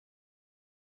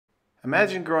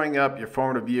Imagine growing up your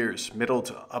formative years, middle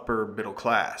to upper middle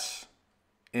class,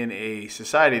 in a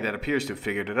society that appears to have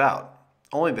figured it out.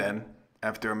 Only then,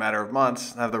 after a matter of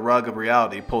months, have the rug of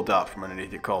reality pulled out from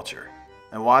underneath your culture.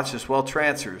 And watch as wealth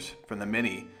transfers from the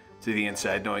many to the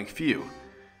inside knowing few.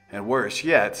 And worse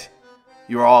yet,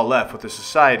 you are all left with a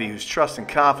society whose trust and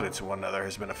confidence in one another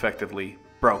has been effectively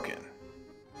broken.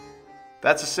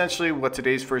 That's essentially what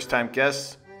today's first-time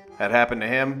guest had happened to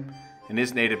him in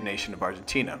his native nation of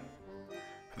Argentina.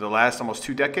 For the last almost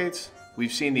 2 decades,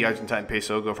 we've seen the Argentine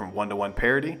peso go from 1-to-1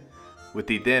 parity, with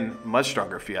the then much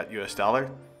stronger fiat US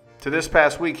dollar, to this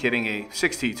past week hitting a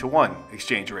 60-to-1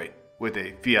 exchange rate, with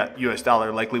a fiat US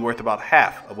dollar likely worth about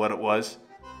half of what it was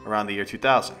around the year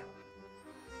 2000.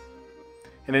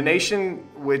 In a nation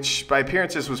which by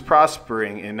appearances was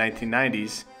prospering in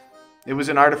 1990s, it was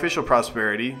an artificial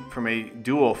prosperity from a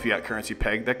dual fiat currency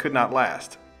peg that could not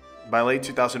last. By late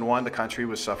 2001, the country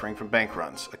was suffering from bank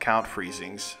runs, account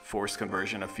freezings, forced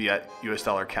conversion of fiat US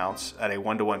dollar accounts at a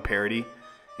 1-to-1 parity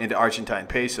into Argentine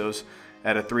pesos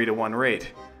at a 3-to-1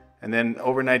 rate, and then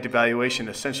overnight devaluation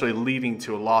essentially leading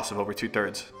to a loss of over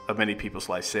 2/3 of many people's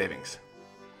life savings.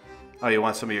 Oh, you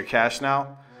want some of your cash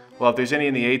now? Well, if there's any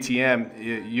in the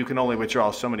ATM, you can only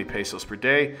withdraw so many pesos per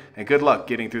day, and good luck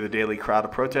getting through the daily crowd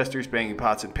of protesters banging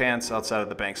pots and pans outside of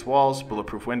the bank's walls,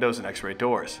 bulletproof windows, and x-ray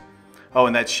doors. Oh,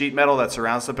 and that sheet metal that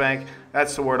surrounds the bank,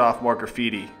 that's to ward off more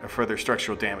graffiti or further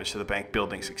structural damage to the bank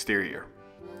building's exterior.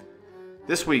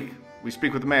 This week, we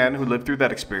speak with a man who lived through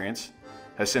that experience,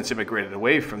 has since immigrated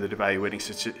away from the devaluating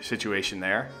situation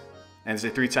there, and is a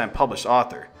 3-time published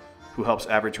author who helps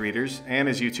average readers and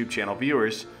his YouTube channel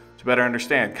viewers to better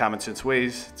understand common sense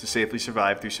ways to safely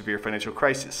survive through severe financial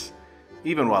crisis,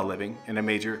 even while living in a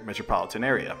major metropolitan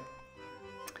area.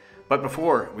 But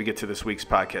before we get to this week's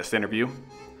podcast interview,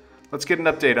 let's get an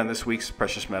update on this week's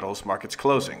precious metals markets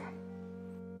closing.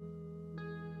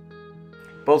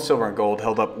 Both silver and gold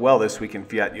held up well this week in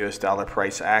fiat US dollar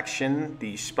price action.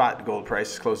 The spot gold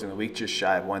price is closing the week just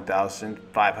shy of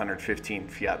 1,515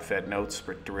 fiat Fed notes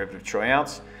per derivative troy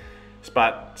ounce.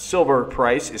 Spot silver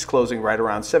price is closing right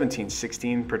around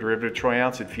 17.16 per derivative troy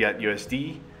ounce in fiat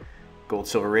USD. Gold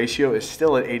silver ratio is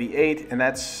still at 88, and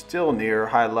that's still near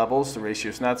high levels the ratio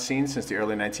is not seen since the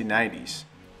early 1990s.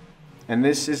 And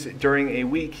this is during a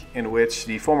week in which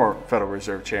the former Federal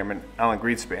Reserve Chairman, Alan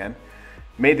Greenspan,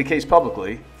 made the case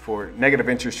publicly for negative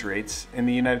interest rates in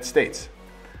the United States.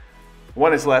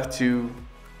 One is left to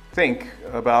think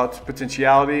about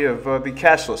potentiality of the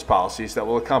cashless policies that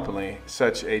will accompany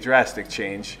such a drastic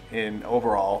change in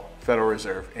overall Federal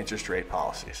Reserve interest rate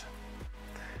policies.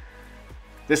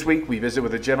 This week, we visit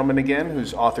with a gentleman again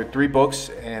who's authored 3 books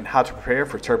and how to prepare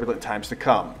for turbulent times to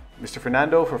come. Mr.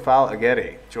 Fernando FerFAL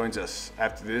Aguirre joins us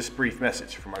after this brief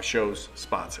message from our show's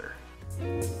sponsor.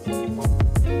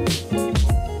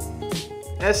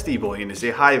 SD Bullion is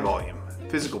a high-volume,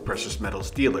 physical precious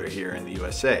metals dealer here in the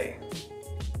USA.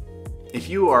 If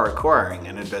you are acquiring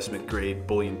an investment-grade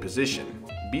bullion position,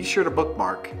 be sure to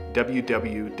bookmark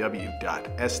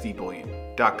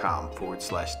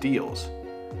www.sdbullion.com/deals,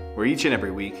 where each and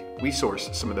every week we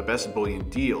source some of the best bullion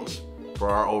deals for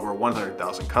our over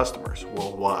 100,000 customers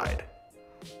worldwide.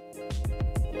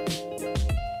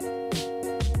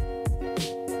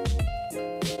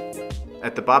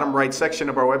 At the bottom right section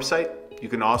of our website, you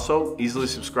can also easily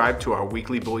subscribe to our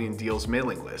weekly bullion deals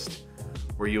mailing list,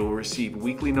 where you will receive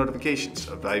weekly notifications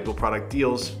of valuable product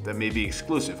deals that may be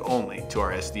exclusive only to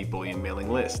our SD Bullion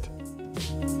mailing list.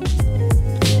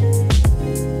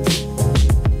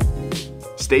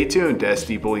 Stay tuned to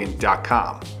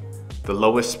sdbullion.com, the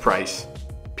lowest price,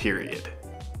 period.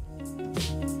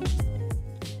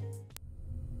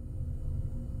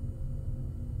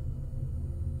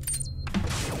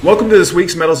 Welcome to this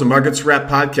week's Metals and Markets Wrap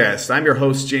podcast. I'm your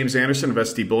host, James Anderson of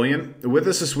SD Bullion. With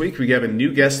us this week, we have a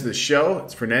new guest to the show.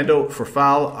 It's Fernando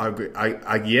FerFAL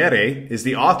Aguirre, is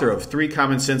the author of 3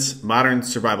 common sense modern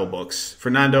survival books.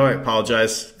 Fernando, I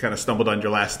apologize, kind of stumbled on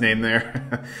your last name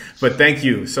there, but thank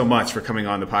you so much for coming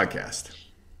on the podcast.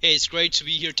 Hey, it's great to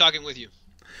be here talking with you.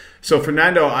 So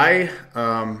Fernando, I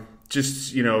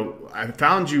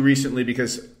found you recently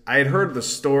because I had heard the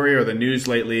story or the news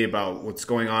lately about what's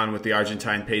going on with the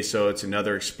Argentine peso. It's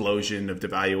another explosion of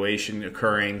devaluation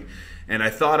occurring. And I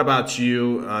thought about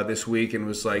you this week and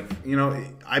was like,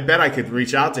 I bet I could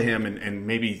reach out to him and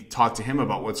maybe talk to him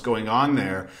about what's going on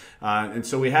there. And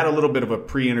so we had a little bit of a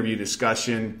pre-interview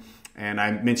discussion. And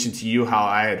I mentioned to you how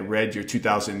I had read your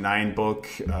 2009 book.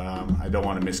 I don't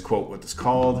want to misquote what it's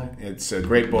called. It's a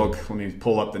great book. Let me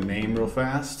pull up the name real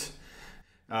fast.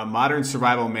 Modern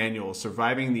Survival Manual,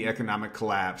 Surviving the Economic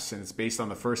Collapse, and it's based on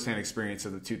the firsthand experience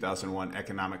of the 2001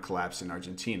 economic collapse in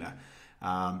Argentina.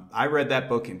 I read that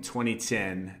book in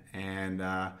 2010,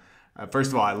 and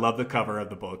first of all, I love the cover of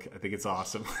the book. I think it's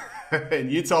awesome.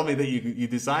 And you told me that you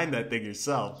designed that thing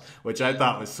yourself, which I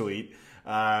thought was sweet.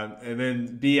 And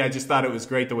then B, I just thought it was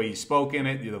great the way you spoke in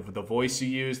it, the voice you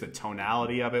used, the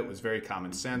tonality of it was very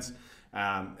common sense.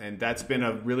 And that's been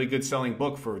a really good selling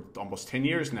book for almost 10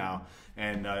 years now.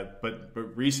 And but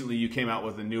recently you came out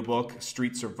with a new book,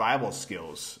 Street Survival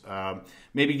Skills.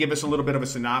 Maybe give us a little bit of a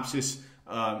synopsis.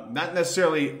 Not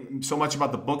necessarily so much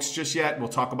about the books just yet. We'll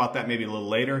talk about that maybe a little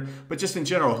later. But just in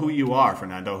general, who you are,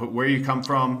 Fernando, where you come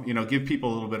from. Give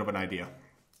people a little bit of an idea.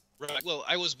 Right. Well,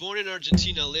 I was born in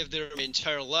Argentina, lived there my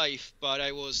entire life, but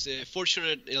I was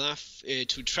fortunate enough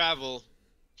to travel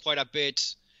quite a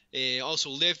bit. Also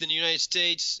lived in the United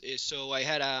States, so I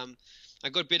had a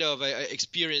good bit of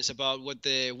experience about what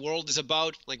the world is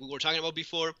about, like we were talking about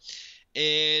before.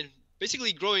 And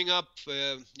basically growing up,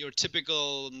 your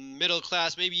typical middle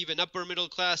class, maybe even upper middle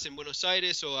class in Buenos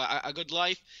Aires, so a good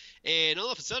life. And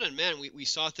all of a sudden, man, we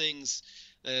saw things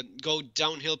go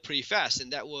downhill pretty fast,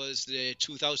 and that was the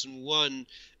 2001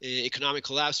 economic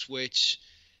collapse, which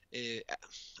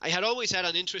I had always had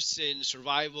an interest in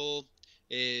survival,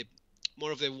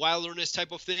 more of the wilderness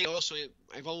type of thing. Also,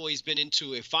 I've always been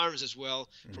into farms as well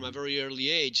from a very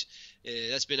early age.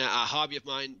 That's been a hobby of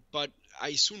mine, but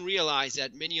I soon realized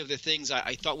that many of the things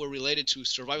I thought were related to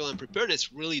survival and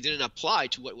preparedness really didn't apply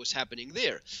to what was happening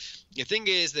there. The thing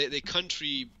is that the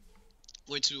country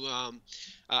went to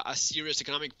a serious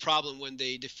economic problem when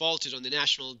they defaulted on the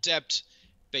national debt,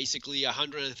 basically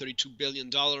 $132 billion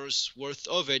worth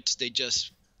of it.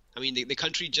 The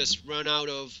country just ran out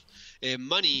of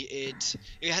money. It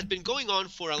had been going on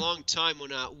for a long time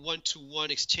on a 1-to-1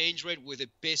 exchange rate with the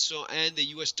peso and the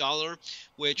US dollar,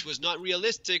 which was not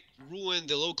realistic, ruined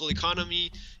the local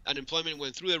economy, unemployment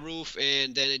went through the roof,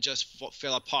 and then it just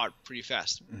fell apart pretty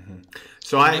fast.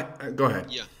 So go ahead.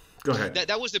 Yeah. Go ahead.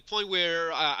 That was the point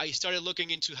where I started looking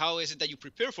into how is it that you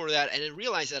prepare for that, and I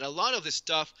realized that a lot of the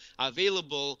stuff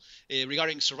available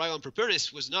regarding survival and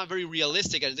preparedness was not very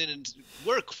realistic and didn't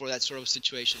work for that sort of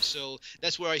situation. So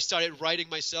that's where I started writing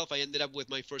myself. I ended up with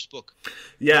my first book.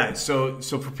 Yeah. So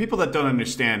for people that don't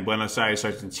understand Buenos Aires,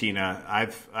 Argentina,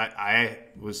 I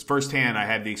was firsthand. I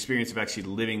had the experience of actually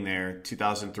living there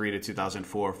 2003 to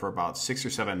 2004 for about 6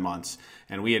 or 7 months,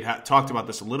 and we had talked about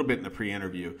this a little bit in the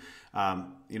pre-interview.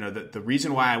 The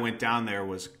reason why I went down there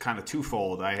was kind of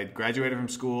twofold. I had graduated from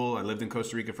school, I lived in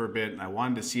Costa Rica for a bit, and I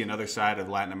wanted to see another side of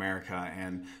Latin America.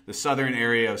 And the southern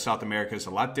area of South America is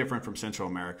a lot different from Central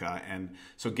America. And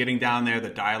so getting down there, the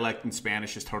dialect in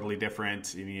Spanish is totally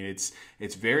different. I mean,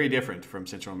 it's very different from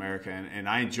Central America, and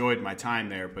I enjoyed my time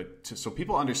there. But so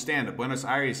people understand that Buenos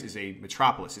Aires is a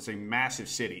metropolis. It's a massive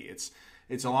city.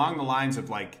 It's along the lines of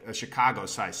like a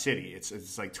Chicago-sized city.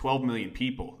 It's like 12 million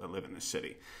people that live in this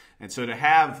city. And so to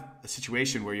have a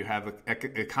situation where you have an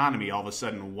economy, all of a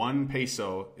sudden 1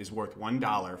 peso is worth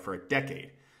 $1 for a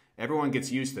decade. Everyone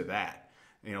gets used to that,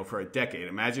 for a decade.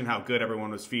 Imagine how good everyone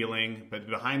was feeling. But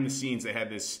behind the scenes, they had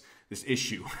this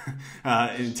issue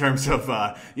in terms of,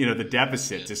 the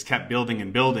deficit just kept building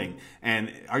and building.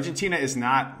 And Argentina is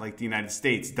not like the United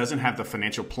States. It doesn't have the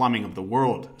financial plumbing of the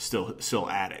world still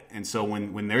at it. And so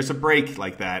when there's a break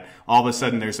like that, all of a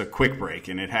sudden there's a quick break,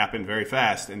 and it happened very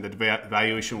fast. And the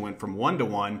valuation went from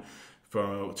 1-to-1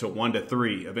 to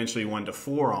 1-to-3, eventually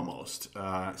 1-to-4 almost.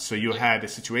 So you had a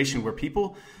situation where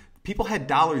people had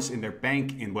dollars in their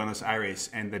bank in Buenos Aires,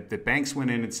 and the banks went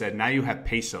in and said, now you have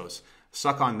pesos.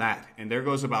 Suck on that. And there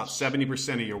goes about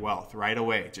 70% of your wealth right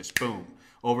away. Just boom,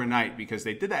 overnight, because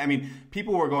they did that. I mean,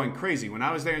 people were going crazy. When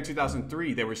I was there in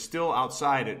 2003, they were still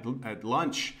outside at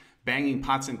lunch banging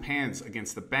pots and pans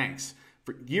against the banks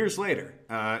for years later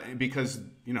because,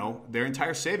 their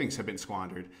entire savings have been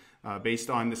squandered based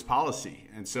on this policy.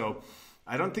 And so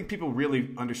I don't think people really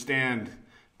understand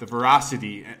the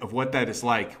veracity of what that is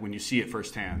like when you see it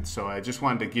firsthand. So I just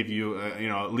wanted to give you,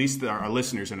 at least our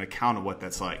listeners, an account of what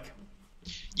that's like.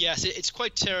 Yes, it's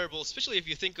quite terrible, especially if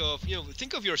you think of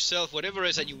yourself, whatever it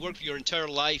is that you work for your entire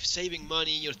life, saving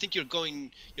money. You think you're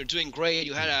doing great.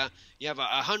 You have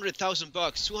 $100,000,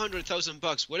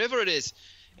 $200,000, whatever it is,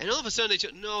 and all of a sudden they say,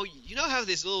 no, you now have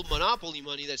this little monopoly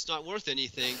money that's not worth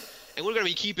anything, and we're going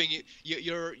to be keeping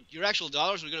your actual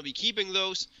dollars. We're going to be keeping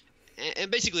those,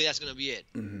 and basically that's going to be it.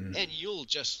 Mm-hmm. And you'll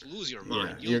just lose your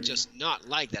mind. You'll just not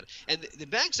like that. And the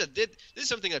banks that did this is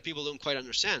something that people don't quite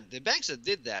understand. The banks that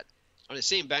did that are the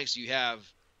same banks you have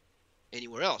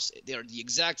anywhere else. They are the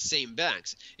exact same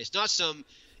banks. It's not some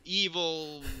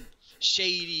evil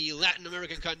shady Latin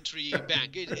American country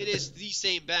bank. It is the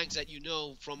same banks that you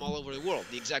know from all over the world,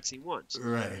 the exact same ones.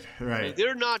 Right. So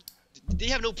they're not. They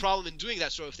have no problem in doing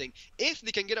that sort of thing if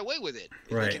they can get away with it.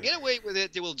 If they can get away with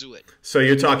it, they will do it. So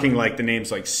you're talking like the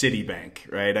names like Citibank,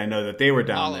 right? I know that they were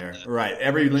down there. Right.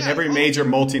 Every major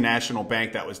multinational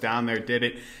bank that was down there did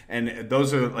it. And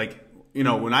those are like, you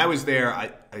know, when I was there,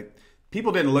 I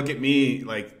people didn't look at me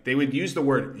like they would use the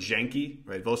word Zhenki,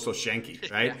 right?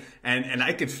 Vostoshenki, right? And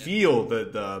I could feel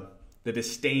the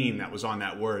disdain that was on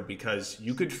that word, because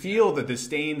you could feel the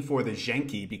disdain for the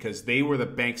Zhenki because they were the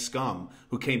bank scum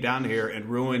who came down here and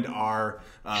ruined our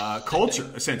culture,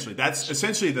 essentially. That's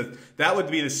essentially that would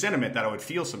be the sentiment that I would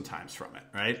feel sometimes from it,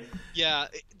 right? Yeah,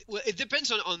 well, it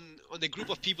depends on the group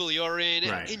of people you're in.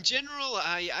 Right. In general,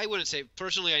 I wouldn't say,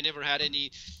 personally, I never had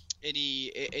any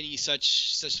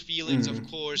such feelings, of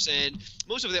course, and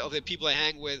most of the people I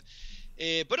hang with.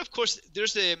 But of course,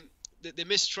 there's the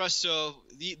mistrust of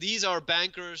these are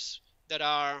bankers that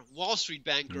are Wall Street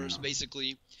bankers,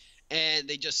 basically, and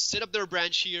they just set up their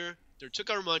branch here. They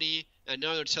took our money, and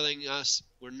now they're telling us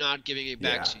we're not giving it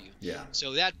back to you. Yeah.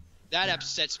 So that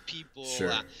upsets people.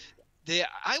 Sure.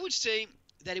 I would say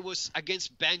that it was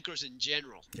against bankers in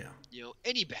general. Yeah. You know,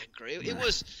 any banker. It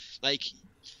was like,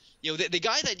 you know, the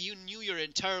guy that you knew your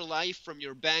entire life from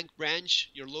your bank branch,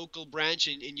 your local branch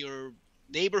in your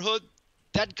neighborhood.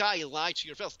 That guy lied to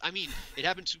your face. I mean, it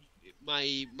happened to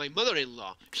my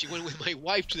mother-in-law. She went with my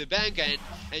wife to the bank,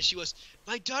 and she was,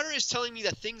 my daughter is telling me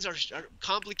that things are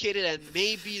complicated and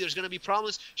maybe there's going to be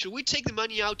problems. Should we take the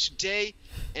money out today?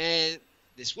 And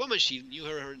this woman, she knew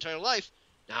her entire life.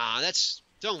 Nah,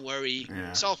 don't worry. Yeah.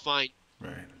 It's all fine.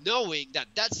 Right. Knowing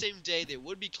that same day they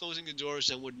would be closing the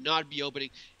doors and would not be opening.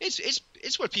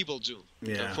 It's what people do.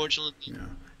 Yeah. Unfortunately.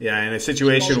 Yeah, in a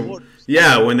situation,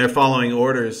 when they're following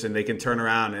orders and they can turn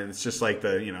around and it's just like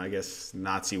the, I guess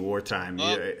Nazi wartime.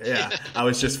 Yeah. I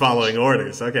was just following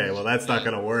orders. Okay, well that's not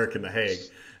going to work in The Hague.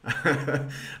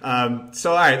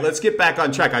 So all right, let's get back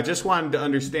on track. I just wanted to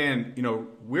understand,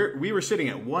 we were sitting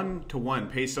at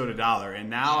 1-to-1 peso to dollar, and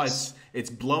now it's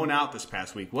blown out this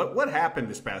past week. What happened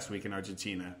this past week in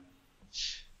Argentina?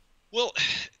 Well,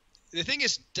 the thing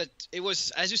is that it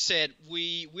was, as you said,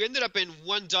 we ended up in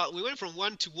 $1. We went from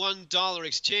 $1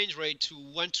 exchange rate to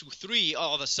 1 to 3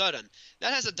 all of a sudden.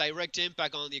 That has a direct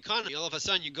impact on the economy. All of a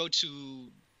sudden, you go to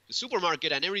the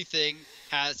supermarket and everything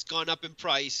has gone up in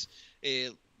price.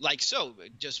 Like so,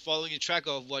 just following a track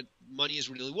of what money is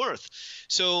really worth.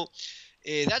 So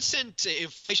that sent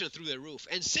inflation through the roof.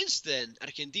 And since then,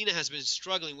 Argentina has been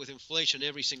struggling with inflation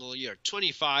every single year,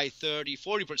 25, 30,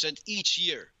 40% each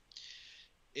year.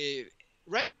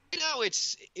 Right now,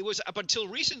 it was up until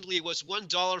recently, it was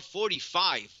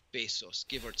 $1.45 pesos,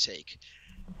 give or take.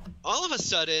 All of a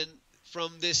sudden,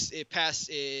 from this past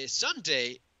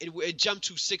Sunday, it jumped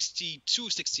to 62,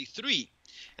 63.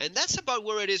 And that's about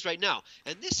where it is right now.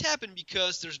 And this happened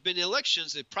because there's been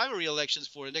elections, the primary elections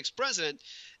for the next president,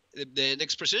 the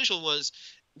next presidential ones,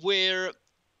 where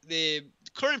the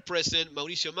current president,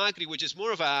 Mauricio Macri, which is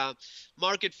more of a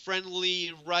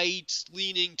market-friendly,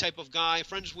 right-leaning type of guy,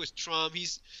 friends with Trump.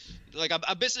 He's like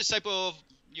a business type of,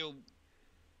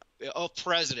 of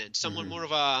president, someone more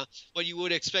of a what you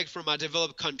would expect from a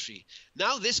developed country.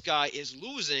 Now this guy is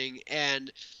losing,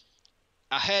 and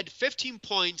ahead 15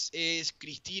 points is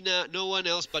no one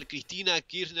else but Cristina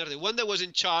Kirchner, the one that was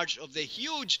in charge of the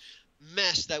huge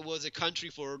mess that was the country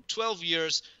for 12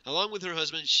 years, along with her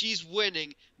husband. She's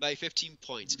winning by 15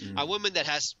 points. A woman that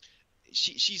has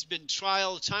she's been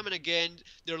trialed time and again.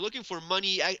 They're looking for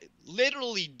money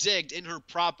literally digged in her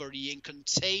property in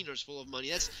containers full of money.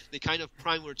 That's the kind of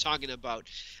crime we're talking about.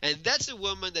 And that's a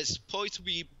woman that's supposed to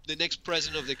be the next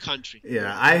president of the country.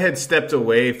 Yeah, I had stepped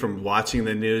away from watching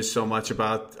the news so much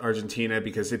about Argentina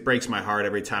because it breaks my heart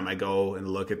every time I go and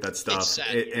look at that stuff. It's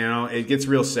sad. It gets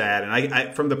real sad. And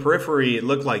I from the periphery, it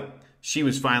looked like she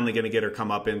was finally going to get her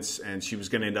comeuppance and she was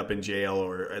going to end up in jail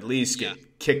or at least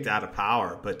get kicked out of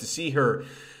power. But to see her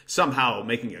somehow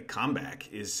making a comeback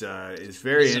is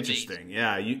very interesting.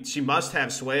 Yeah, she must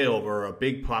have sway over a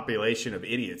big population of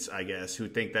idiots, I guess, who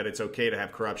think that it's okay to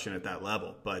have corruption at that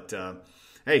level. But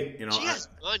hey, she has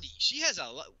money. She has a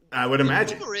lot. I would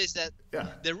imagine.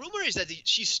 The rumor is that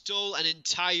she stole an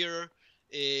entire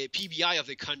PBI of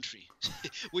the country,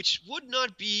 which would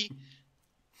not be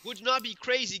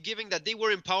crazy given that they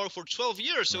were in power for 12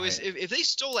 years. So if they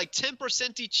stole like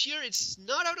 10% each year, it's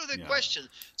not out of the question.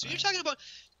 So you're talking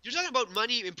about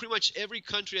money in pretty much every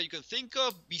country that you can think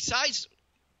of, besides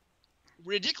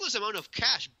ridiculous amount of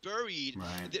cash buried.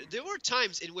 There were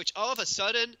times in which all of a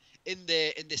sudden in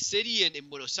the city and in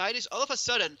Buenos Aires, all of a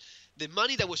sudden the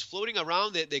money that was floating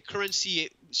around, the currency,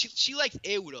 she liked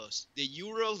euros, the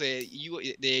euro,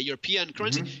 the European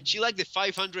currency. She liked the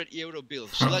 500 euro bill.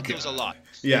 She liked those a lot.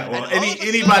 Yeah, well,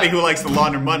 anybody who likes to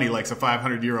launder money likes a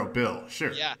 500 euro bill,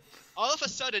 sure. Yeah. All of a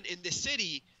sudden, in the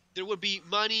city, there would be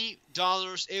money,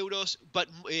 dollars, euros, but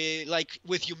like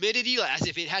with humidity, as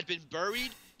if it had been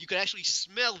buried. You could actually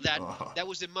smell that. That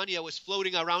was the money that was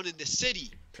floating around in the city.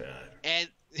 God. And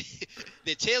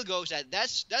the tale goes that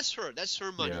that's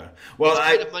her money. Yeah. Well,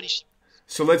 kind of money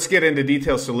so let's get into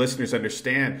details so listeners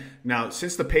understand. Now,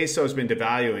 since the peso has been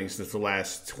devaluing since the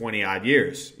last 20 odd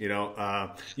years,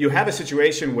 you have a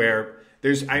situation where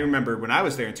I remember when I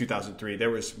was there in 2003, there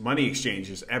was money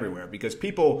exchanges everywhere because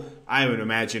people, I would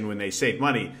imagine, when they save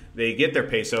money, they get their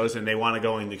pesos and they want to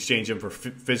go and exchange them for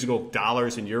physical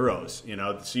dollars and euros.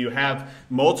 So you have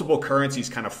multiple currencies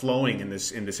kind of flowing in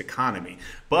this economy.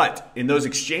 But in those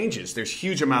exchanges, there's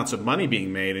huge amounts of money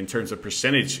being made in terms of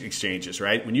percentage exchanges,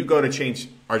 right? When you go to change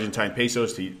Argentine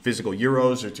pesos to physical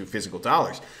euros or to physical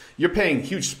dollars, you're paying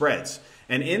huge spreads.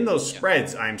 And in those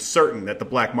spreads, I'm certain that the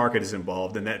black market is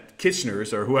involved and that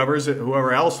Kitchener's or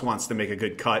whoever else wants to make a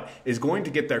good cut is going to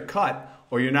get their cut,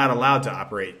 or you're not allowed to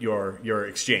operate your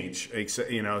exchange.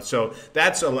 So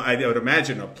that's, I would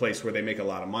imagine, a place where they make a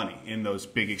lot of money in those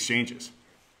big exchanges.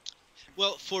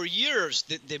 Well, for years,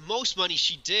 the most money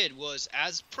she did was,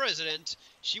 as president,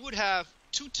 she would have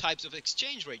two types of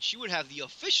exchange rate. She would have the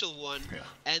official one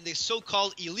and the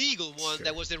so-called illegal one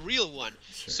that was the real one.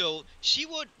 So she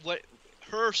would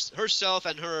herself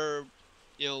and her,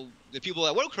 the people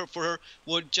that work for her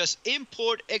would just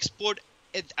import, export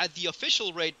at the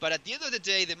official rate. But at the end of the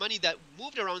day, the money that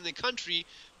moved around the country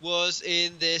was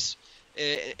in this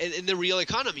in the real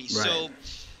economy. Right. So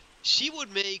she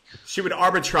would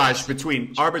arbitrage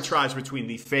between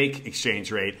the fake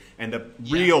exchange rate and the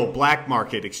real black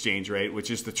market exchange rate,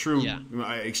 which is the true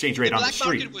exchange rate on the street. The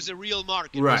black market was a real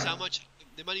market. Right. Was how much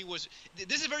the money was.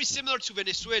 This is very similar to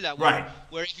Venezuela,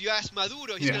 where if you ask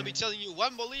Maduro, he's going to be telling you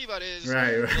 1 bolivar is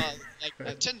like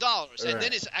 $10, and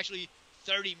then it's actually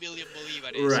 30 million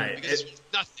bolivares, because it's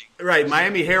nothing. Right.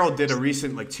 Miami Herald did a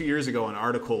recent, 2 years ago, an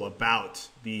article about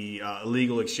the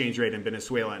illegal exchange rate in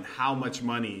Venezuela and how much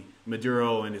money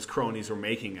Maduro and his cronies were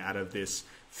making out of this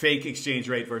fake exchange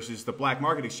rate versus the black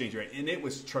market exchange rate, and it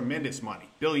was tremendous money,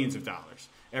 billions of dollars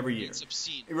every year. It's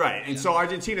obscene. Right, and so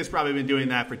Argentina's probably been doing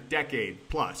that for decade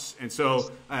plus, and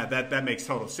so that makes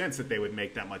total sense that they would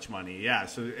make that much money. Yeah,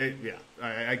 so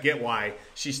I get why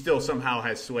she still somehow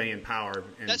has sway and power.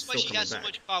 And that's why she has so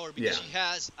much power, because she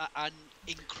has an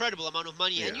incredible amount of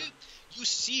money, and you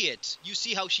see it. You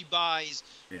see how she buys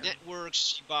networks,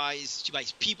 she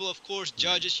buys people, of course,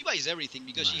 judges. She buys everything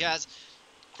because she has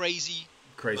crazy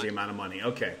amount of money.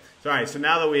 Okay. So, all right. So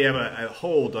now that we have a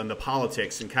hold on the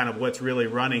politics and kind of what's really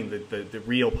running the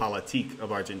real politique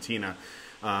of Argentina,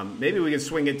 maybe we can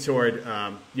swing it toward,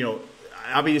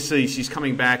 obviously she's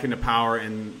coming back into power,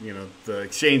 and,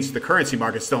 the currency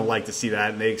markets don't like to see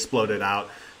that, and they exploded out.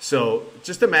 So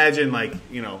just imagine,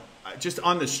 just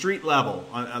on the street level,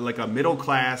 like a middle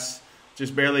class,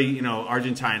 just barely,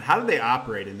 Argentine, how do they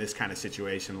operate in this kind of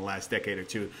situation in the last decade or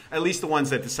two? At least the ones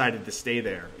that decided to stay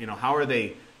there. How do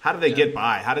they get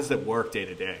by? How does it work day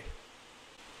to day?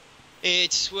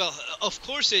 Of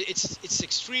course, it's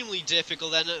extremely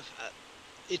difficult, and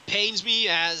it pains me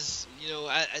as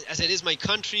it is my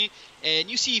country.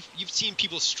 And you've seen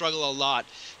people struggle a lot.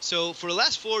 So for the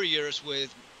last 4 years,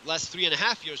 last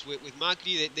 3.5 years with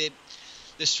Macri,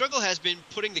 the struggle has been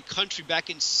putting the country back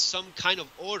in some kind of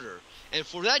order. And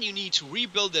for that, you need to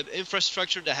rebuild the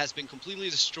infrastructure that has been completely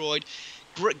destroyed,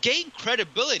 gain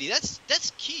credibility.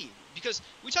 That's key, because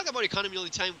we talk about economy all the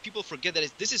time. People forget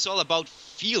that this is all about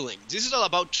feelings. This is all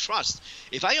about trust.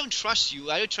 If I don't trust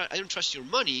you, I don't trust your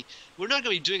money, we're not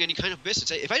going to be doing any kind of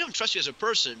business. If I don't trust you as a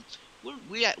person,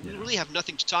 we really have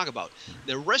nothing to talk about.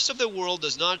 The rest of the world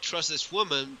does not trust this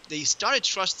woman. They started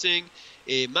trusting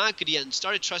Macri and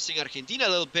started trusting Argentina a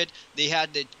little bit. They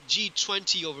had the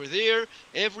G20 over there.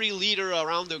 Every leader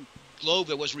around the globe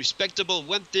that was respectable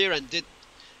went there and did,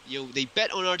 they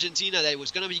bet on Argentina that it was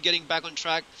going to be getting back on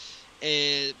track.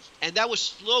 And that was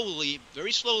slowly,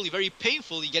 very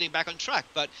painfully getting back on track.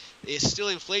 But still,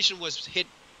 inflation was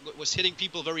hitting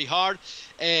people very hard.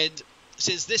 And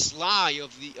since this lie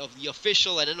of the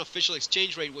official and unofficial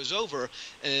exchange rate was over,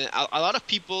 a lot of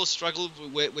people struggled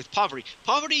with poverty.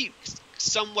 Poverty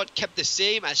somewhat kept the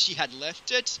same as she had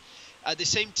left it. At the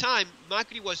same time,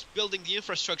 Macri was building the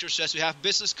infrastructure so as to have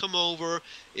business come over.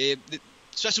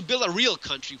 so as to build a real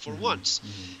country for once.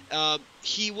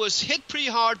 He was hit pretty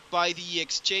hard by the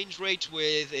exchange rate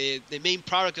with the main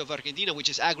product of Argentina, which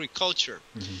is agriculture.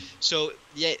 So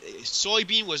yeah,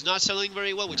 soybean was not selling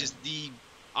very well, which is the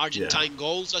Argentine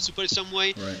gold, let's put it some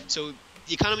way. So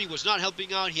the economy was not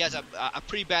helping out. He has a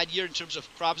pretty bad year in terms of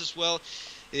crops as well.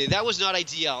 That was not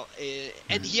ideal,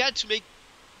 and he had to make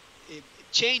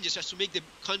changes as to make the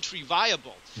country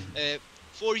viable.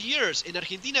 For years in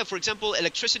Argentina, for example,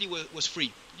 electricity was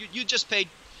free. You just paid,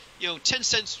 10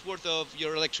 cents worth of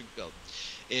your electric bill.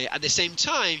 At the same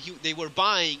time, they were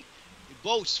buying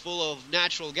boats full of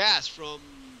natural gas from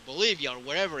Bolivia or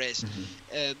wherever it is.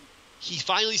 He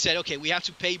finally said, okay, we have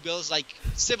to pay bills like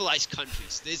civilized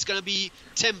countries. It's going to be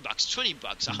 $10, $20,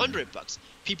 $100.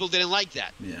 People didn't like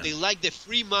that. They liked the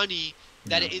free money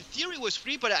that in theory was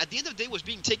free, but at the end of the day was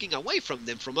being taken away from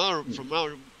them, from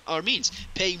our means,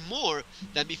 paying more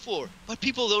than before. But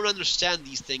people don't understand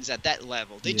these things at that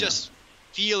level. They just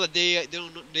feel that they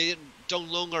don't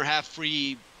longer have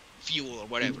free fuel or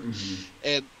whatever.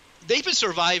 They've been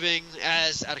surviving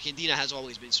as Argentina has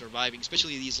always been surviving,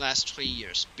 especially these last 20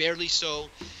 years. Barely so.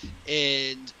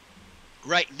 And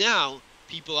right now,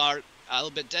 people are a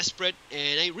little bit desperate.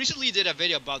 And I recently did a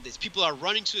video about this. People are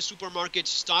running to the supermarket,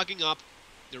 stocking up.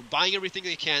 They're buying everything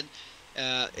they can.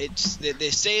 It's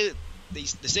the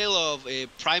sale of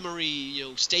primary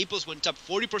staples went up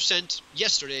 40%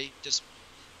 yesterday, just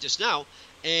now.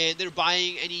 And they're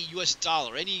buying any U.S.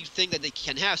 dollar, anything that they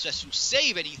can have so as to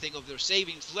save anything of their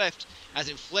savings left, as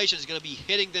inflation is going to be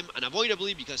hitting them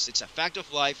unavoidably because it's a fact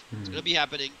of life. It's going to be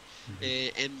happening,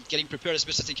 and getting prepared as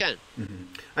best as they can.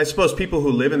 I suppose people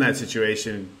who live in that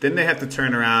situation, then they have to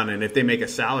turn around, and if they make a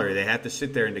salary, they have to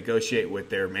sit there and negotiate with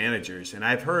their managers. And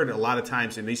I've heard a lot of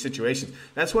times in these situations,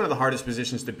 that's one of the hardest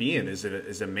positions to be in,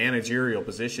 is a managerial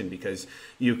position, because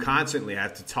you constantly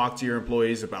have to talk to your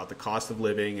employees about the cost of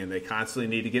living, and they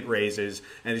constantly need to get raises.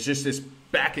 And it's just this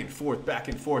back and forth that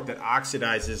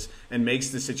oxidizes and makes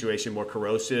the situation more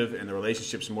corrosive and the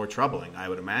relationships more troubling, I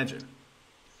would imagine.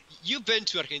 You've been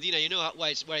to Argentina. You know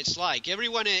what it's like.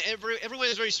 Everyone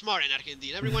is very smart in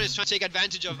Argentina. Everyone is trying to take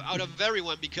advantage out of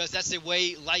everyone because that's the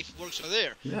way life works over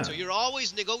there. So you're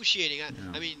always negotiating.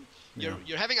 I mean,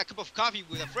 you're having a cup of coffee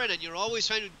with a friend, and you're always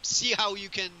trying to see how you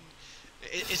can.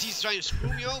 Is he trying to screw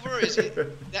me over?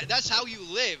 That's how you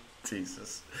live.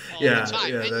 Jesus. All the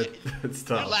time. That's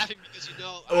tough. You're laughing because you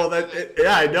know. Well,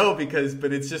 I know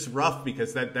but it's just rough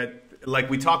because that like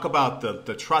we talk about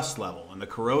the trust level and the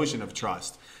corrosion of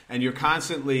trust. And you're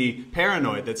constantly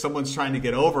paranoid that someone's trying to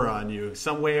get over on you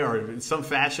some way or in some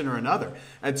fashion or another.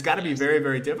 It's got to be very,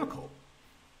 very difficult.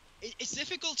 It's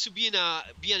difficult to be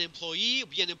an employee,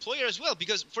 be an employer as well.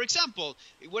 Because, for example,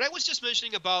 what I was just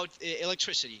mentioning about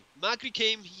electricity, Macri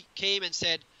came and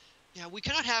said, yeah, we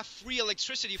cannot have free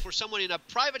electricity for someone in a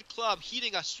private club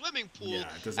heating a swimming pool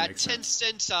at 10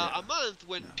 cents a month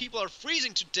when people are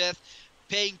freezing to death,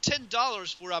 paying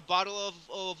 $10 for a bottle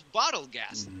of bottled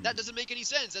gas. That doesn't make any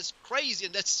sense. That's crazy,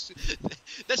 and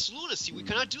that's lunacy. We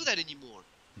cannot do that anymore.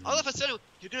 All of a sudden,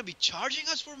 you're going to be charging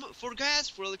us for gas,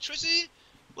 for electricity?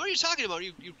 What are you talking about?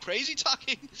 You crazy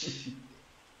talking?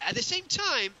 At the same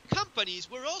time, companies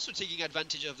were also taking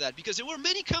advantage of that, because there were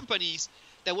many companies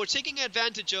that were taking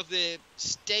advantage of the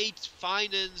state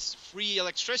finance free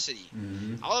electricity.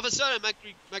 All of a sudden,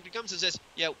 Macri comes and says,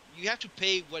 yeah, you have to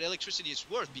pay what electricity is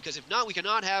worth, because if not, we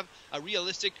cannot have a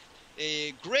realistic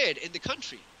grid in the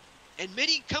country. And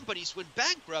many companies went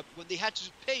bankrupt when they had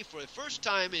to pay for the first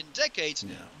time in decades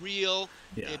real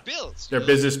bills. Their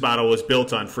business model was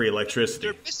built on free electricity.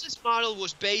 Their business model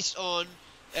was based on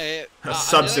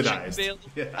subsidized.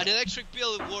 An electric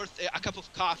bill worth a cup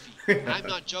of coffee. I'm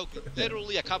not joking.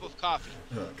 Literally a cup of coffee.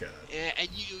 Oh, God. And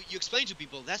you explain to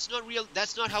people, that's not real.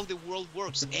 That's not how the world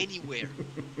works anywhere.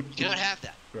 You cannot have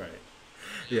that. Right.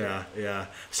 Yeah.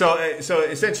 So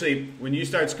essentially, when you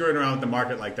start screwing around with the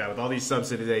market like that, with all these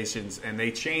subsidizations, and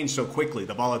they change so quickly,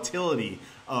 the volatility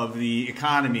of the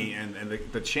economy and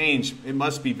the change, it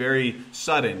must be very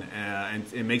sudden, and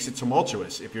it makes it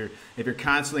tumultuous if you're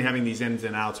constantly having these ins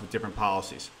and outs with different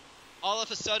policies. All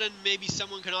of a sudden, maybe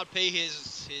someone cannot pay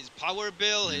his power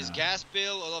bill, his gas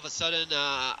bill. All of a sudden,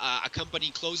 a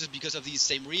company closes because of these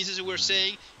same reasons that we're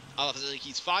saying. All of a sudden,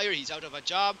 he's fired. He's out of a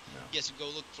job. He has to go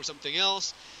look for something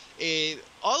else.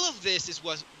 All of this is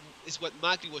what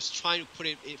Macri was trying to put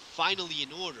it finally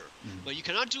in order. But you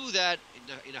cannot do that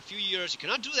in a few years. You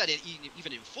cannot do that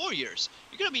even in 4 years.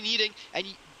 You're going to be needing, and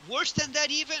worse than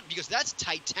that even, because that's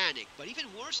Titanic, but even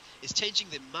worse is changing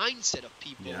the mindset of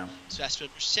people so as to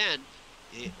understand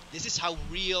this is how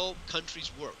real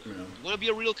countries work. You want to be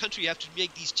a real country, you have to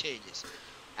make these changes.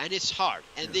 and it's hard.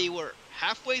 And they were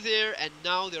halfway there, and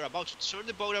now they're about to turn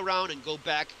the boat around and go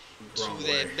back to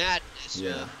the madness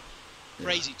of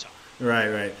crazy talk.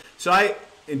 Right. So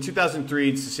in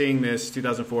 2003, seeing this,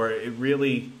 2004, it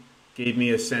really gave me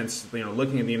a sense,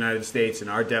 looking at the United States and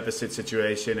our deficit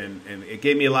situation, and it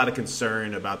gave me a lot of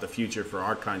concern about the future for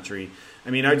our country. I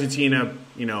mean, Argentina,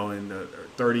 in the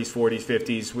 30s, 40s,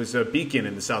 50s, was a beacon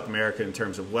in South America in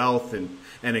terms of wealth and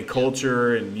in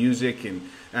culture and music, and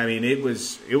I mean, it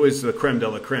was the creme de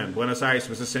la creme. Buenos Aires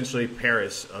was essentially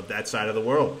Paris of that side of the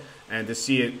world. And to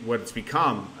see what it's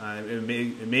become,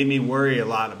 it made me worry a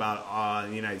lot about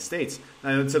the United States.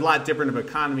 It's a lot different of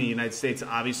economy. The United States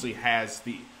obviously has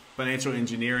the financial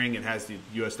engineering. It has the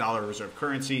U.S. dollar reserve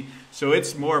currency. So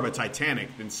it's more of a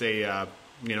Titanic than, say,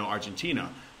 Argentina.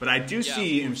 But I do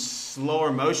see in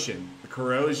slower motion the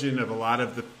corrosion of a lot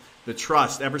of the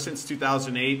trust. Ever since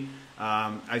 2008,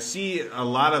 I see a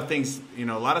lot of things, a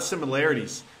lot of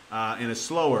similarities in a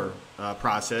slower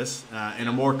process, in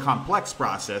a more complex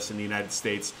process in the United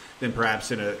States than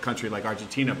perhaps in a country like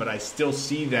Argentina, but I still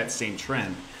see that same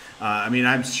trend. I mean,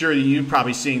 I'm sure you're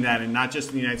probably seeing that, and not just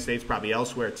in the United States, probably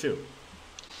elsewhere too.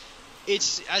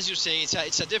 It's, as you're saying,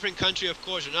 it's a different country, of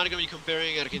course. You're not going to be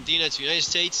comparing Argentina to the United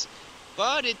States,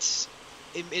 but it's,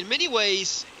 in many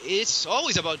ways, it's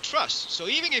always about trust. So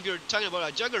even if you're talking about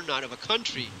a juggernaut of a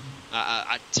country,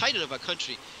 a titan of a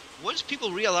country, once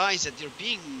people realize that they're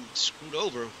being screwed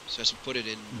over, so as to put it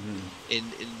in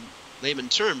layman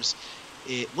terms,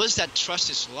 once that trust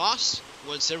is lost,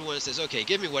 once everyone says, "Okay,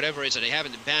 give me whatever it is that I have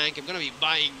in the bank. I'm going to be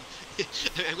buying,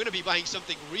 I'm going to be buying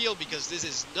something real because this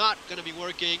is not going to be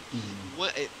working."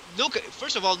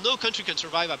 First of all, no country can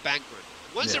survive a bank run.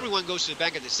 Once everyone goes to the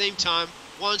bank at the same time,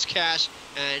 wants cash,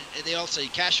 and they all say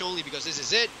cash only because this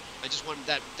is it. I just want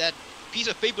that piece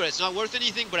of paper that's not worth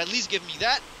anything, but at least give me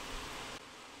that.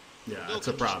 Yeah, that's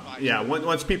a problem. Yeah,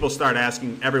 once people start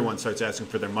asking, everyone starts asking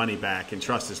for their money back, and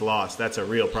trust is lost. That's a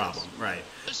real problem, right?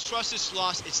 Once trust is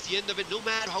lost, it's the end of it, no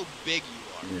matter how big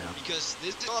you are. Yeah. Because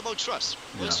this is all about trust.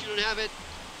 Once you don't have it,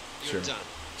 you're done.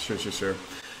 Sure.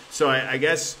 So I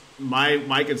guess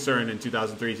my concern in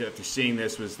 2003 after seeing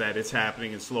this was that it's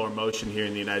happening in slower motion here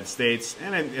in the United States,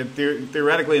 and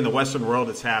theoretically in the Western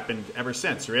world it's happened ever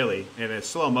since, really, in a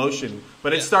slow motion.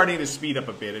 But it's starting to speed up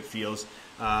a bit, it feels.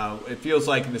 It feels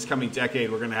like in this coming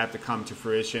decade we're going to have to come to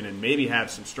fruition and maybe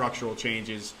have some structural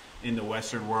changes in the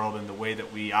Western world and the way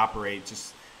that we operate.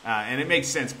 And it makes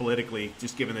sense politically,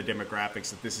 just given the demographics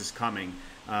that this is coming.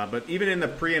 But even in the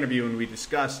pre-interview when we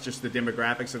discussed just the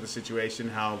demographics of the situation,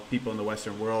 how people in the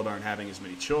Western world aren't having as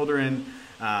many children,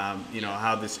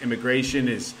 how this immigration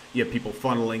is, you have people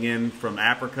funneling in from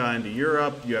Africa into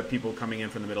Europe, you have people coming in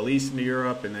from the Middle East into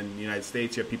Europe, and then in the United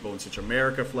States you have people in Central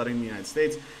America flooding the United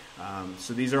States.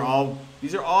 So these are all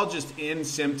just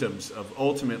symptoms of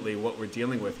ultimately what we're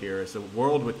dealing with here is a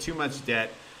world with too much debt,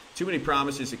 too many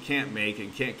promises it can't make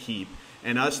and can't keep,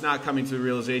 and us not coming to the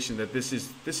realization that this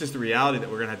is the reality that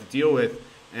we're going to have to deal with,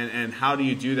 and how do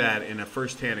you do that in a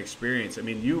first-hand experience? I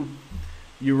mean,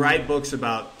 you write books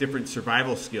about different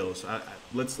survival skills.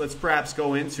 Let's perhaps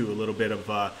go into a little bit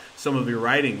of some of your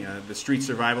writing, the Street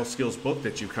Survival Skills book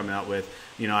that you've come out with.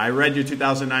 I read your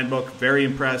 2009 book, very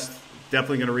impressed.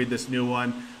 Definitely going to read this new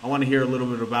one. I want to hear a little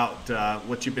bit about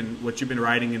what you've been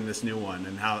writing in this new one,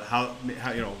 and how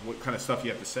what kind of stuff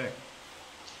you have to say.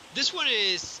 This one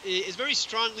is very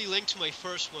strongly linked to my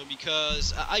first one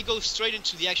because I go straight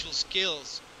into the actual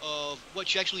skills of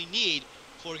what you actually need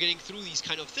for getting through these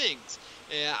kind of things.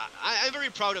 I'm very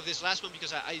proud of this last one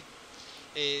because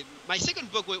my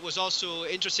second book was also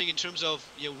interesting in terms of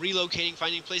relocating,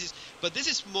 finding places, but this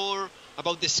is more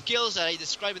about the skills that I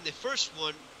described in the first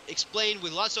one, explained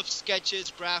with lots of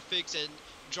sketches, graphics, and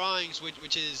drawings,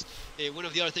 which is one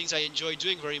of the other things I enjoy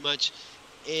doing very much.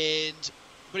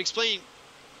 But explaining,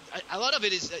 a lot of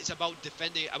it is about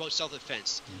defending, about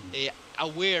self-defense,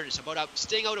 awareness, about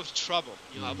staying out of trouble,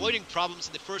 avoiding problems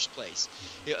in the first place.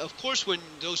 Of course, when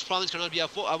those problems cannot be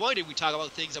avoided, we talk about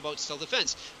things about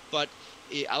self-defense. But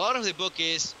a lot of the book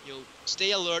is,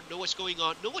 stay alert, know what's going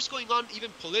on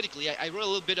even politically. I wrote a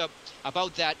little bit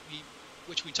about that,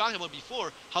 which we talked about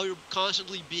before, how you're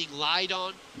constantly being lied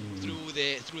on through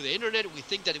the internet. We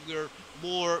think that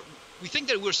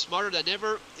we're smarter than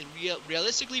ever, and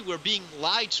realistically we're being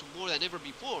lied to more than ever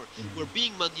before. We're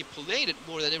being manipulated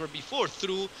more than ever before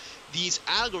through these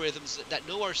algorithms that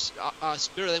know us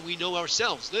better than we know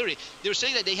ourselves. Literally, they're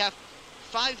saying that they have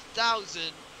 5,000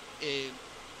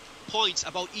 points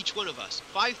about each one of us,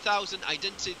 5,000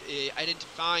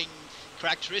 identifying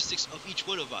characteristics of each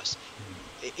one of us.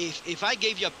 If I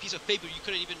gave you a piece of paper, you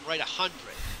couldn't even write 100.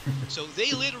 So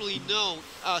they literally know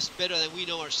us better than we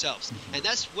know ourselves. And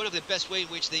that's one of the best ways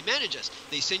in which they manage us.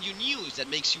 They send you news that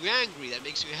makes you angry, that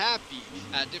makes you happy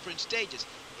at different stages.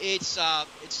 It's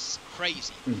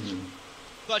crazy.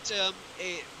 But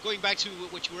going back to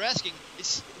what you were asking,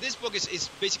 this book is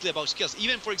basically about skills.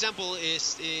 Even, for example,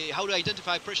 is how to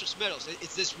identify precious metals.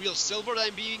 Is this real silver that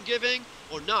I'm being given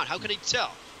or not? How can I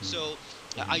tell? So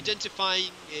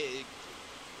identifying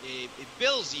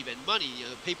bills, even money,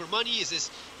 paper money. Is this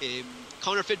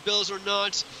counterfeit bills or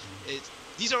not?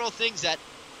 These are all things that,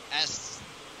 as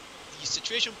the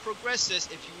situation progresses,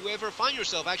 if you ever find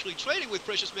yourself actually trading with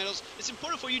precious metals, it's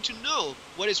important for you to know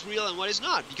what is real and what is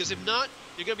not. Because if not,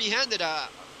 you're going to be handed a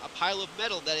pile of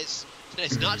metal that is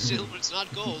not silver, it's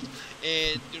not gold,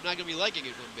 and you're not going to be liking it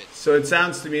one bit. So it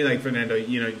sounds to me like, Fernando,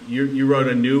 you wrote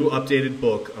a new updated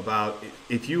book about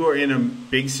if you are in a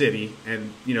big city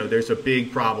and there's a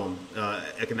big problem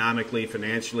economically,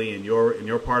 financially in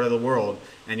your part of the world,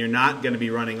 and you're not going to be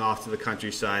running off to the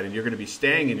countryside, and you're going to be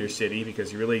staying in your city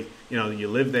because you really you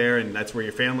live there and that's where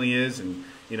your family is, and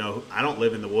I don't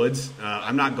live in the woods.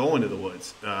 I'm not going to the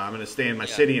woods. I'm going to stay in my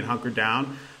city and hunker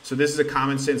down. So this is a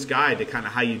common sense guide to kind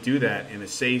of how you do that in a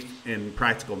safe and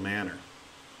practical manner.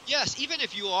 Yes, even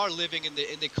if you are living in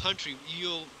the country,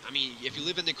 if you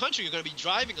live in the country, you're going to be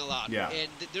driving a lot. Yeah. And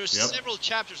there's several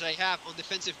chapters I have on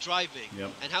defensive driving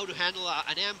and how to handle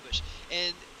an ambush.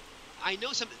 And I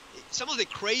know some of the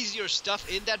crazier stuff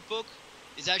in that book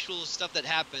is actual stuff that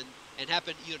happened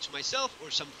either to myself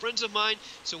or some friends of mine.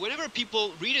 So whenever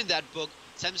people read in that book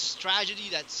some tragedy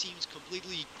that seems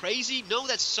completely crazy, know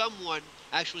that someone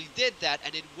actually did that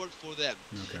and it worked for them.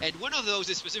 Okay. And one of those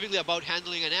is specifically about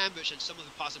handling an ambush and some of the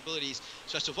possibilities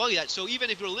so as to avoid that. So even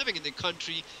if you're living in the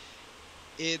country,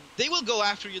 they will go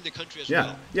after you in the country as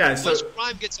well. Yeah. So once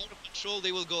crime gets out of control,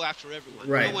 they will go after everyone.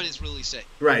 Right. No one is really safe.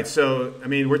 Right. So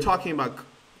we're talking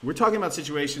about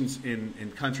situations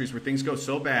in countries where things go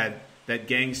so bad that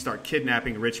gangs start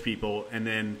kidnapping rich people and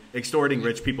then extorting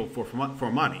rich people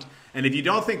for money. And if you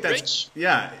don't think that's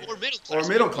or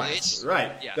middle class,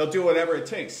 right? Yeah. They'll do whatever it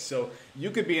takes. So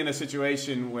you could be in a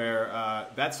situation where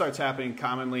that starts happening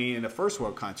commonly in a first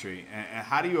world country. And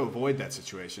how do you avoid that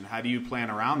situation? How do you plan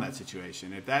around that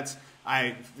situation? If that's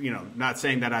not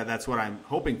saying that that's what I'm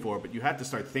hoping for, but you have to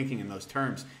start thinking in those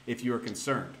terms if you are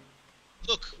concerned.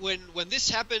 Look, when this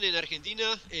happened in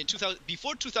Argentina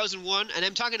before 2001, and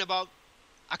I'm talking about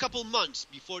a couple months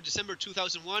before December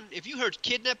 2001, if you heard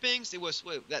kidnappings,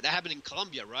 that happened in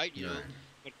Colombia, right? You know,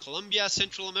 but Colombia,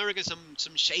 Central America,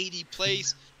 some shady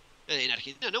place. And in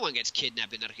Argentina, no one gets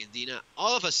kidnapped in Argentina.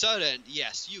 All of a sudden,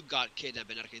 yes, you got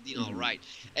kidnapped in Argentina, all right.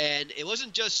 And it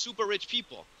wasn't just super rich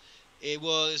people. It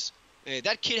was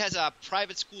that kid has a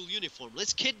private school uniform.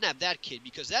 Let's kidnap that kid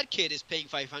because that kid is paying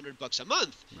 $500 a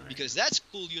month because that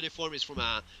school uniform is from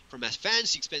a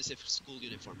fancy, expensive school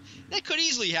uniform. That could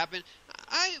easily happen.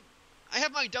 I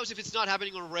have my doubts if it's not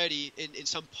happening already in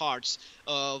some parts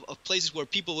of places where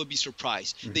people would be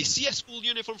surprised. They see a school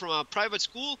uniform from a private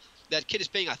school. That kid is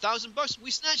paying $1,000.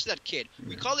 We snatch that kid.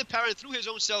 We call the parent through his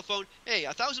own cell phone. Hey,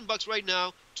 $1,000 right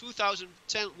now, 2,000,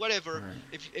 10, whatever.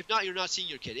 If not, you're not seeing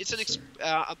your kid. It's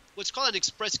what's called an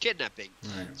express kidnapping.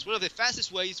 It's one of the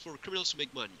fastest ways for criminals to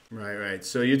make money. Right.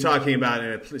 So you're talking about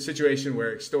in a situation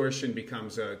where extortion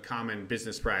becomes a common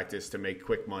business practice to make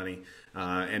quick money,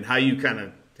 and how you kind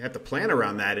of have to plan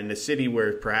around that in a city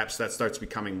where perhaps that starts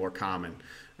becoming more common.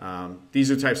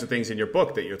 These are types of things in your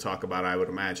book that you'll talk about, I would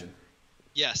imagine.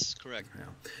 Yes, correct. Yeah.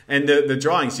 And the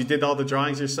drawings, you did all the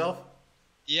drawings yourself?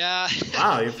 Yeah.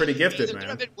 Wow, you're pretty gifted, man.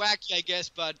 They're a bit wacky, I guess,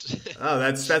 but. Oh,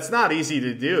 that's not easy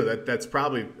to do. That's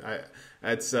probably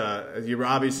you're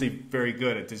obviously very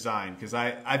good at design because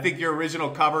I think your original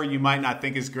cover you might not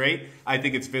think is great. I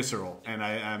think it's visceral,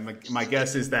 and my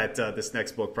guess is that this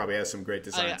next book probably has some great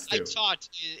designs too. I taught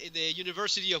in the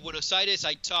University of Buenos Aires.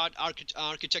 I taught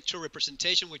architectural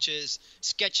representation, which is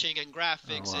sketching and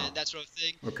graphics and that sort of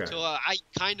thing. Okay. So I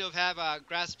kind of have a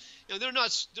grasp. They're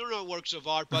not works of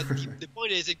art, but the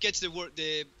point is it gets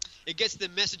the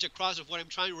message across of what I'm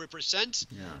trying to represent.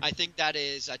 Yeah. I think that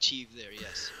is achieved there.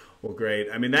 Yes. Well, great.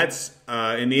 I mean, that's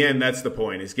in the end, that's the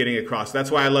point, is getting across.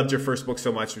 That's why I loved your first book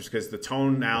so much, was because the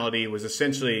tonality was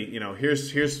essentially,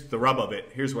 here's the rub of it.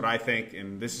 Here's what I think,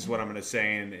 and this is what I'm going to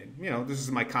say, and this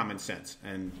is my common sense.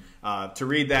 And to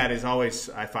read that is always,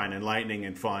 I find, enlightening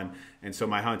and fun. And so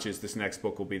my hunch is this next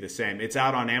book will be the same. It's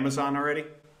out on Amazon already?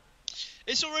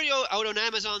 It's already out on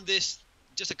Amazon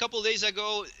just a couple of days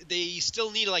ago. They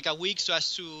still need like a week so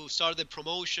as to start the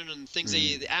promotion and things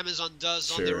the Amazon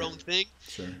does on their own thing.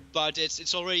 Sure. But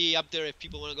it's already up there if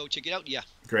people want to go check it out. Yeah.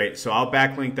 Great. So I'll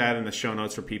backlink that in the show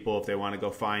notes for people if they want to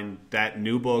go find that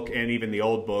new book and even the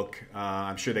old book.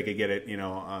 I'm sure they could get it,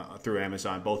 through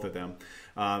Amazon, both of them.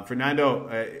 Fernando,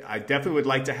 I definitely would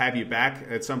like to have you back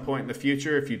at some point in the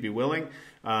future if you'd be willing.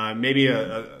 Maybe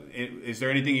is there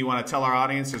anything you want to tell our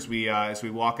audience as we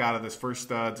walk out of this first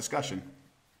discussion?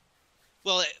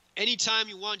 Well, anytime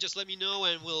you want, just let me know,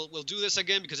 and we'll do this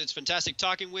again, because it's fantastic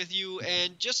talking with you.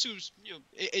 And just to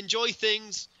enjoy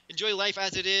things, enjoy life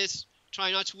as it is. Try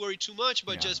not to worry too much,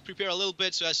 but just prepare a little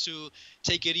bit so as to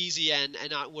take it easy and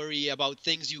not worry about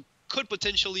things you could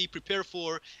potentially prepare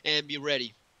for, and be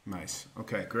ready. Nice.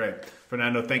 Okay, great.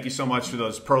 Fernando, thank you so much for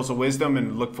those pearls of wisdom,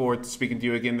 and look forward to speaking to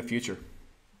you again in the future.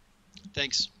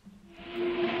 Thanks.